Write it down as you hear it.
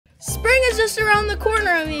Spring is just around the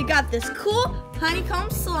corner and we got this cool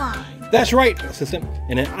honeycomb slime. That's right, assistant.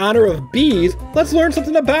 And in honor of bees, let's learn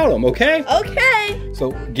something about them, okay? Okay.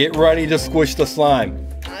 So get ready to squish the slime.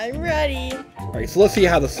 I'm ready. All right, so let's see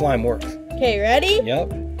how the slime works. Okay, ready?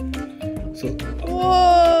 Yep. So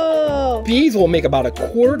Whoa. bees will make about a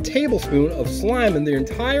quarter tablespoon of slime in their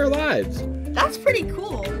entire lives. That's pretty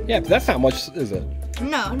cool. Yeah, but that's not much, is it?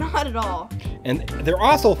 No, not at all. And they're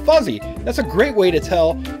also fuzzy. That's a great way to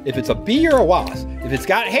tell if it's a bee or a wasp. If it's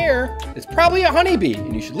got hair, it's probably a honeybee,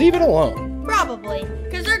 and you should leave it alone. Probably,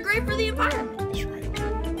 because they're great for the environment. That's right.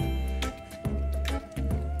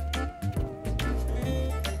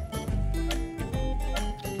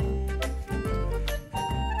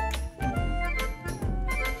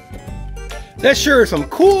 That sure is some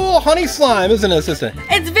cool honey slime, isn't it, assistant?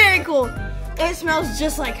 It's very cool. It smells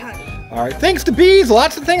just like honey. All right, thanks to bees,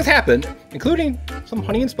 lots of things happened, including some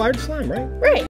honey-inspired slime, right? Right.